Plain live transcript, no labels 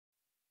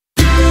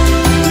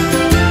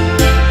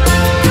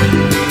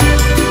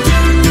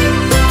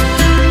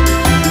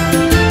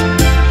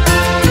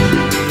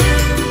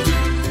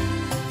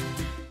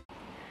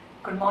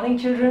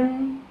morning,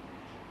 children.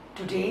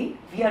 Today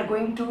we are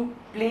going to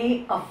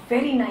play a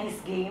very nice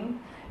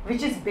game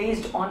which is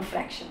based on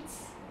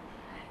fractions.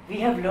 We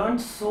have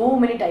learned so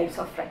many types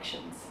of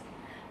fractions.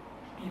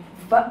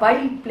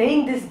 While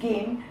playing this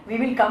game, we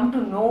will come to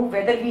know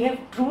whether we have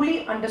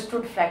truly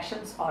understood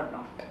fractions or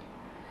not.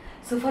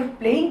 So for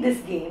playing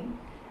this game,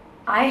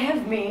 I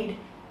have made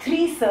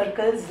 3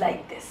 circles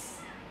like this.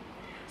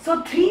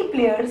 So 3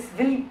 players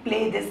will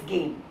play this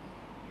game.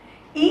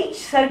 Each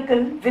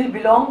circle will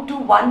belong to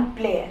one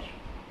player.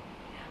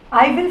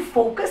 I will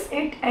focus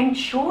it and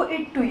show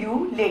it to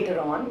you later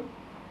on.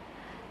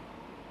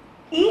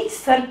 Each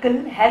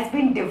circle has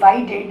been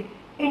divided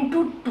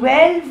into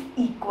 12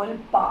 equal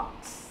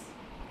parts.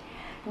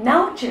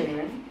 Now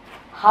children,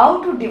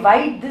 how to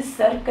divide this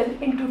circle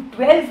into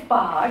 12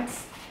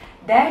 parts,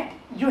 that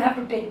you have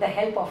to take the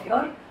help of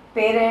your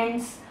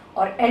parents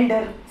or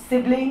elder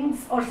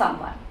siblings or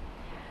someone.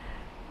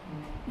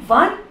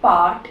 One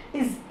part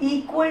is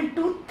equal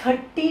to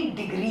 30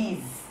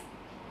 degrees.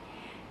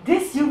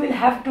 This you will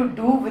have to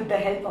do with the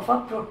help of a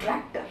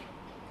protractor.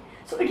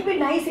 So it will be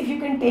nice if you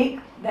can take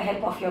the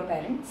help of your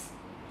parents.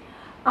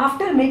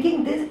 After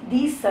making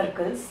these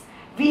circles,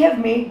 we have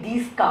made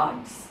these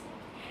cards.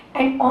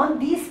 And on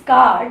these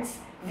cards,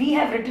 we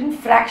have written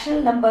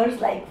fractional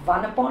numbers like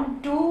 1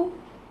 upon 2,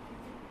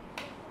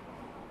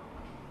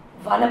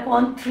 1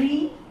 upon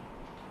 3,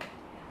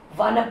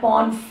 1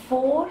 upon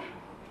 4,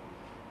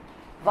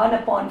 1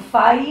 upon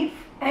 5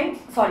 and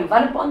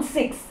 1 upon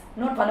 6,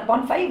 not 1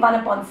 upon 5, 1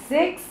 upon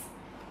 6,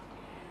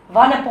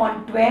 1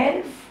 upon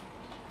 12,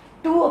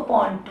 2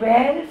 upon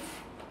 12,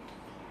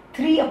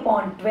 3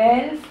 upon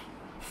 12,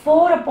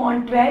 4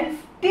 upon 12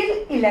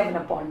 till 11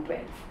 upon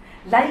 12.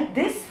 Like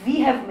this we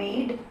have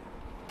made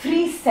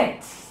 3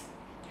 sets,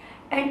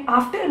 and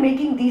after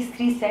making these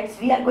 3 sets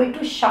we are going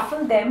to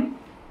shuffle them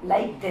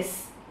like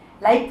this.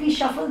 Like we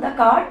shuffle the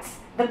cards,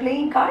 the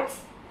playing cards.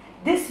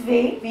 This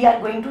way we are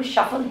going to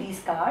shuffle these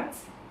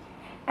cards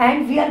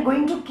and we are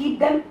going to keep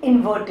them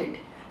inverted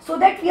so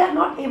that we are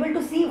not able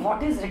to see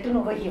what is written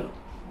over here.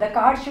 The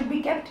cards should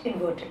be kept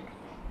inverted.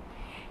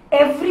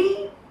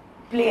 Every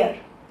player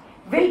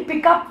will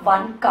pick up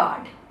one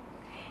card,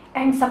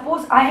 and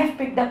suppose I have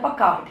picked up a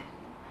card.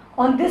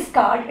 On this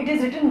card it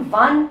is written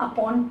 1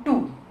 upon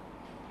 2.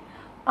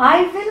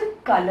 I will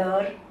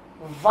color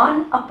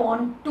 1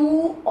 upon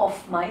 2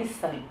 of my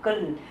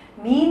circle,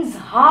 means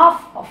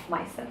half of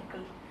my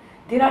circle.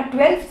 There are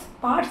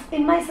 12 parts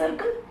in my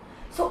circle,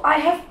 so I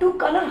have to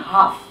color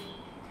half.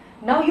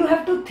 Now you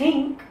have to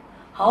think,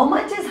 how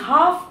much is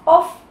half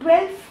of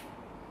 12?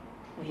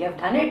 We have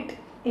done it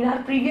in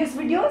our previous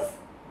videos.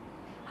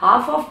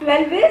 Half of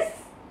 12 is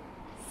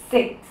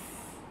 6,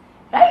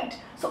 right?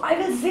 So I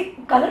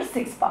will color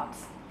 6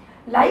 parts.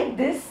 Like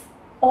this,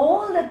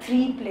 all the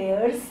 3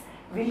 players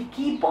will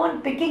keep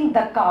on picking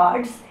the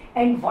cards,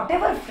 and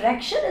whatever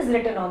fraction is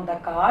written on the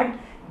card,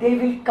 they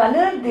will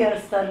color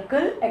their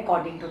circle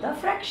according to the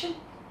fraction.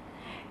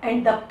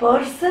 And the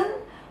person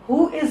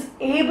who is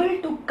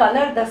able to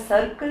color the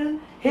circle,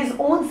 his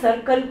own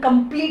circle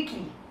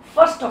completely,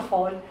 first of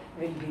all,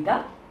 will be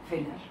the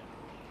winner.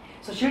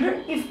 So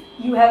children, if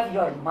you have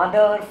your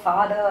mother,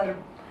 father,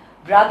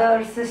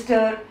 brother,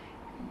 sister,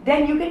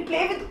 then you can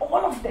play with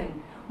all of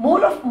them. More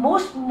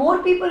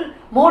people,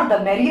 more the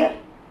merrier.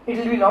 It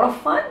will be a lot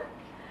of fun.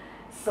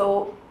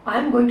 So I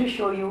am going to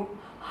show you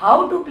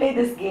how to play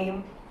this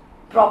game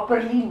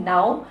properly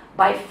now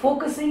by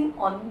focusing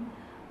on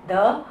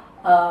the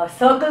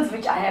circles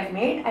which I have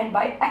made and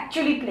by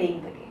actually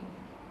playing the game.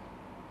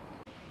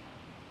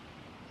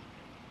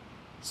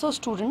 So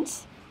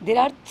students, there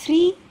are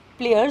 3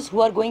 players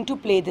who are going to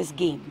play this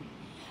game.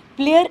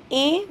 Player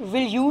A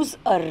will use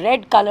a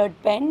red colored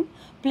pen,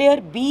 player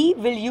B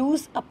will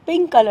use a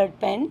pink colored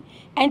pen,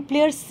 and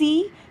player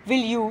C will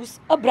use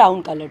a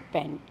brown colored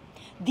pen.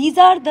 These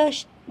are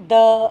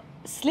the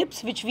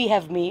slips which we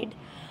have made.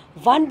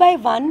 One by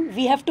one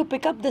we have to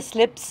pick up the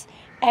slips,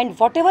 and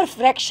whatever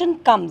fraction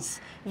comes,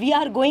 we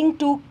are going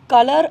to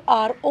color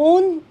our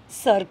own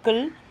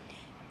circle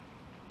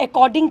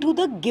according to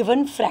the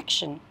given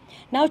fraction.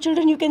 Now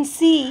children, you can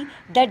see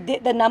that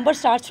the number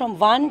starts from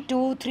 1,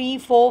 2, 3,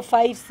 4,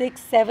 5,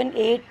 6, 7,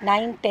 8,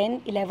 9,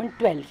 10, 11,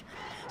 12.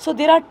 So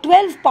there are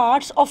 12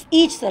 parts of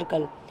each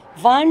circle.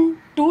 1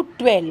 to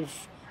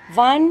 12.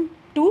 1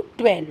 to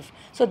 12.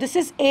 So this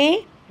is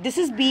A, this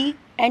is B,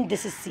 and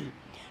this is C.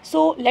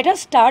 So let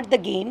us start the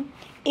game.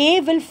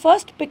 A will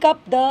first pick up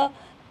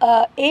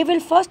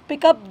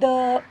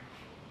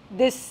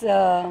this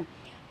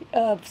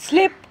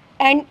slip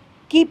and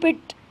keep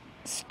it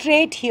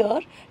straight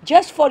here,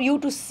 just for you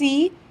to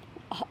see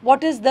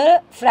what is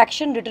the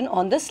fraction written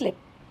on the slip.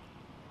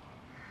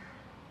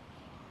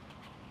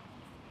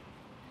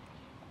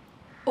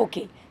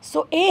 Okay,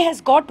 so A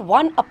has got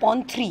 1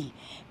 upon 3.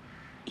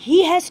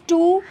 He has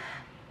to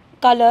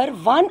color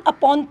 1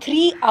 upon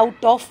 3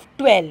 out of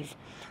 12.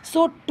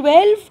 So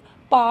 12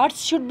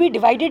 parts should be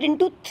divided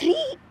into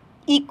 3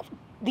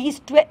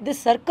 this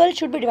circle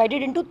should be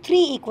divided into 3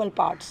 equal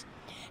parts.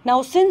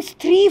 Now since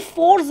 3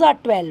 4s are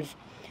 12,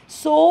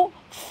 so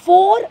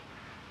 4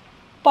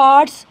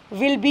 parts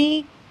will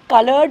be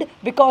colored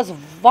because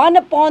 1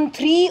 upon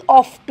 3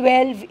 of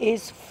 12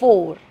 is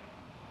 4.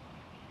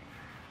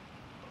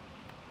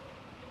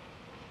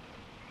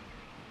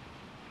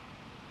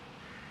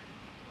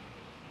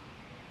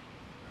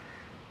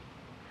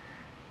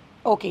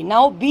 Okay,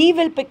 now B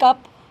will pick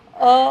up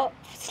a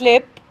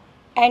slip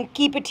and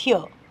keep it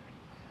here.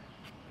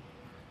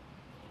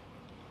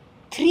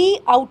 3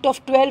 out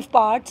of 12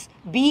 parts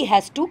B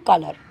has to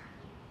color.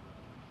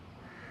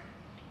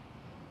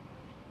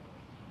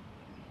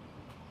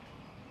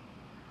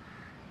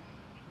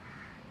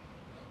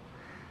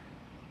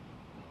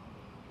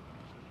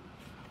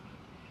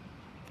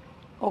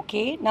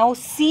 Okay, now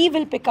C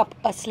will pick up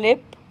a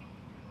slip.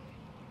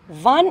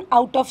 1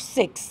 out of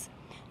 6.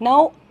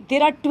 Now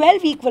there are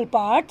 12 equal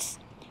parts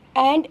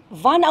and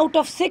 1 out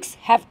of 6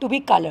 have to be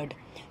colored.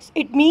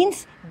 It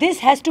means this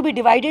has to be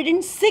divided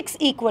in 6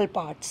 equal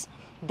parts.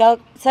 The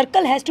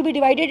circle has to be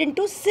divided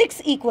into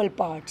 6 equal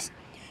parts.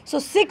 So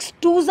 6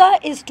 twos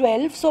is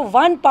 12. So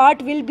one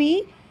part will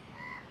be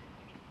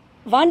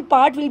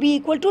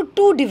equal to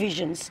 2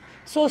 divisions.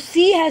 So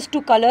C has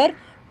to color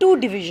 2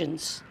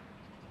 divisions.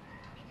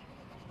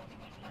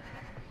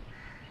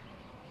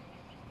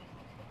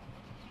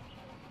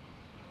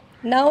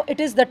 Now it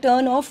is the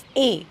turn of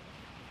A.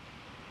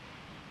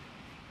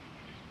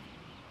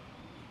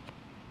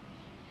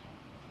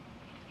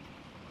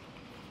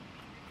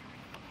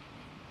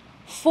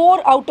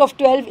 Four out of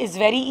 12 is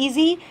very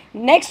easy.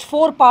 Next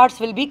 4 parts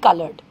will be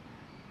colored.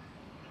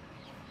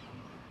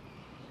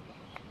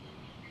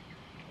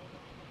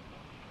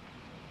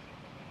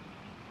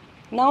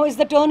 Now is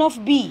the turn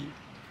of B.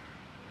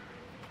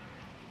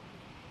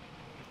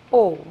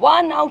 Oh,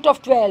 1 out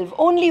of 12.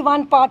 Only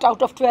one part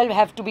out of 12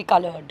 have to be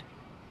colored.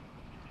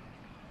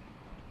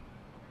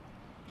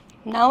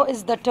 Now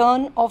is the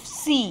turn of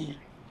C.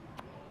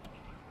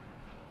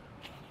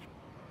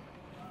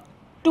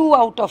 2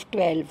 out of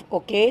 12.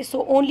 Okay,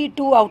 so only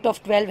 2 out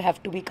of 12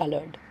 have to be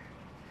colored.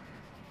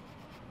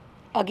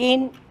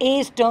 Again,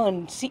 A's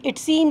turn. See, it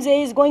seems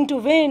A is going to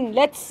win.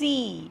 Let's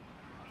see.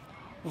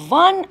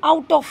 1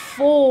 out of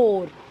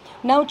 4.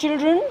 Now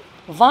children,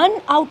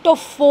 1 out of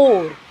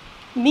 4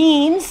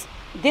 means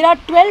there are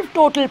 12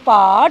 total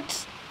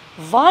parts.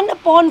 1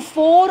 upon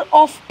 4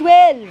 of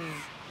 12.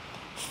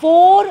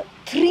 4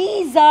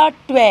 threes are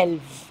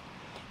 12.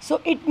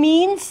 So it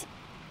means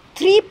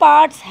 3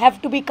 parts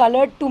have to be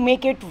colored to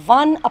make it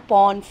 1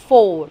 upon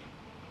 4.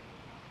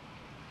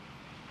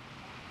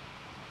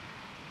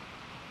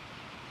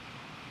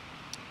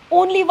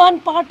 Only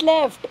one part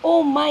left.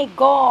 Oh my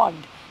God.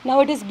 Now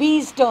it is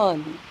B's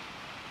turn.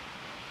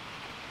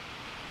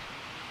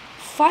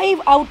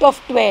 5 out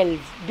of 12.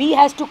 B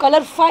has to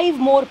color 5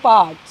 more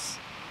parts.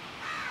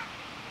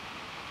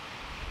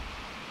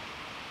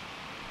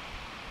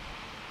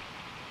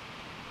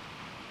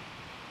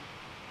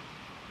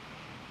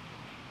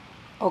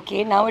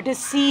 Okay, now it is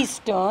C's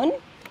turn.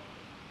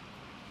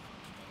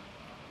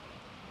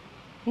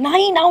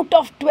 9 out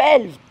of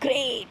 12.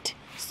 Great.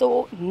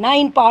 So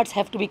 9 parts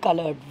have to be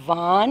colored.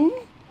 1,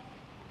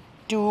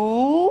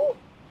 2,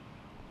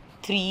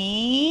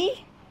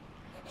 3,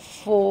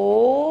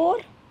 4,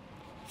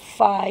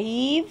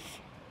 5,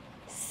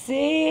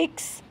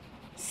 6,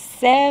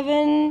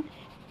 7,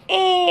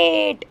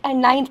 8.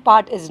 And 9th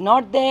part is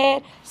not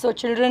there. So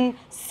children,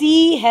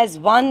 C has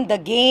won the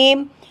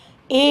game.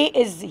 A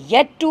is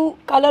yet to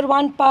color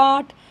 1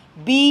 part.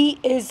 B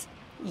is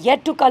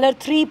yet to color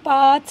 3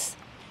 parts.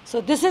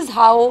 So this is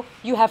how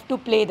you have to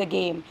play the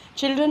game.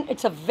 Children,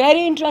 it's a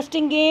very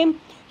interesting game.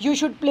 You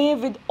should play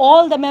with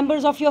all the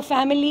members of your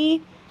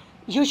family.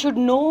 You should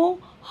know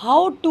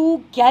how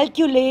to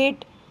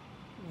calculate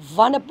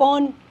 1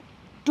 upon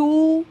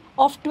 2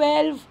 of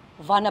 12,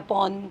 1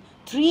 upon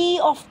 3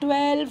 of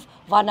 12,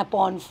 1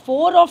 upon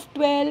 4 of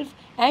 12,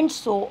 and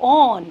so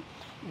on.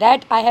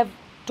 That I have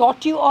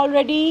taught you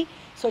already.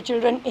 So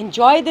children,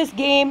 enjoy this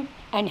game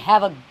and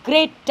have a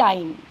great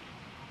time.